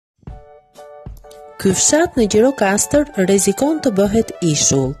Ky fshat në Gjirokaster rrezikon të bëhet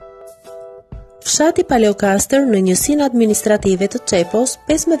ishull. Fshati Gjirokaster në njësinë administrative të Çepos,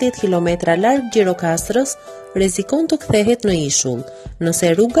 15 km larg Gjirokastrës, rrezikon të kthehet në ishull,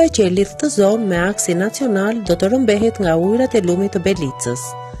 nëse rruga që e lidh të zonë me aksin nacional do të rrëmbehet nga ujërat e lumit të Belicës.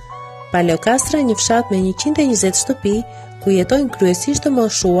 Gjirokaster, një fshat me 120 shtëpi, ku jetojnë kryesisht të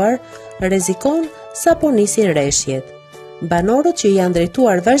moshuar, rrezikon sapo nisin rreshjet. Banorët që janë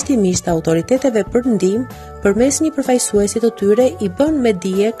drejtuar vazhdimisht autoriteteve për ndihmë përmes një përfaqësuesi të tyre i bën me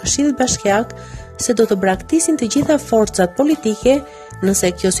dije Këshillit Bashkiak se do të braktisin të gjitha forcat politike nëse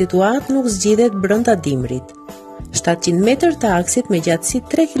kjo situatë nuk zgjidhet brenda dimrit. 700 metër të aksit me gjatësi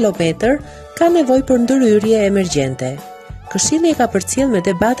 3 km ka nevojë për ndërhyrje emergjente. Këshilli e ka përcjell me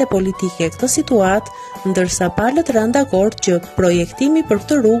debate politike këtë situatë, ndërsa palët rënë dakord që projektimi për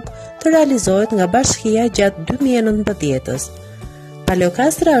këtë rrugë të realizohet nga bashkia gjatë 2019-s.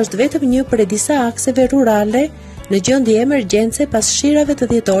 Gjirokaster është vetëm një prej disa akseve rurale në gjendje emergjence pas shirave të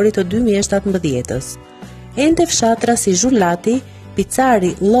dhjetorit të 2017-s. Ende fshatra si Zhullati,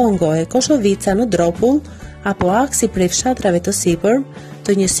 Picari, Longo e Koshovica në Dropull, apo aksi prej fshatrave të sipërm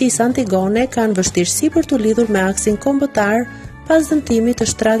të njësisë Antigone kanë vështirësi për të lidhur me aksin kombëtar pas dëmtimit të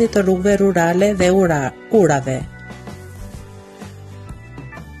shtratit të rrugëve rurale dhe urave.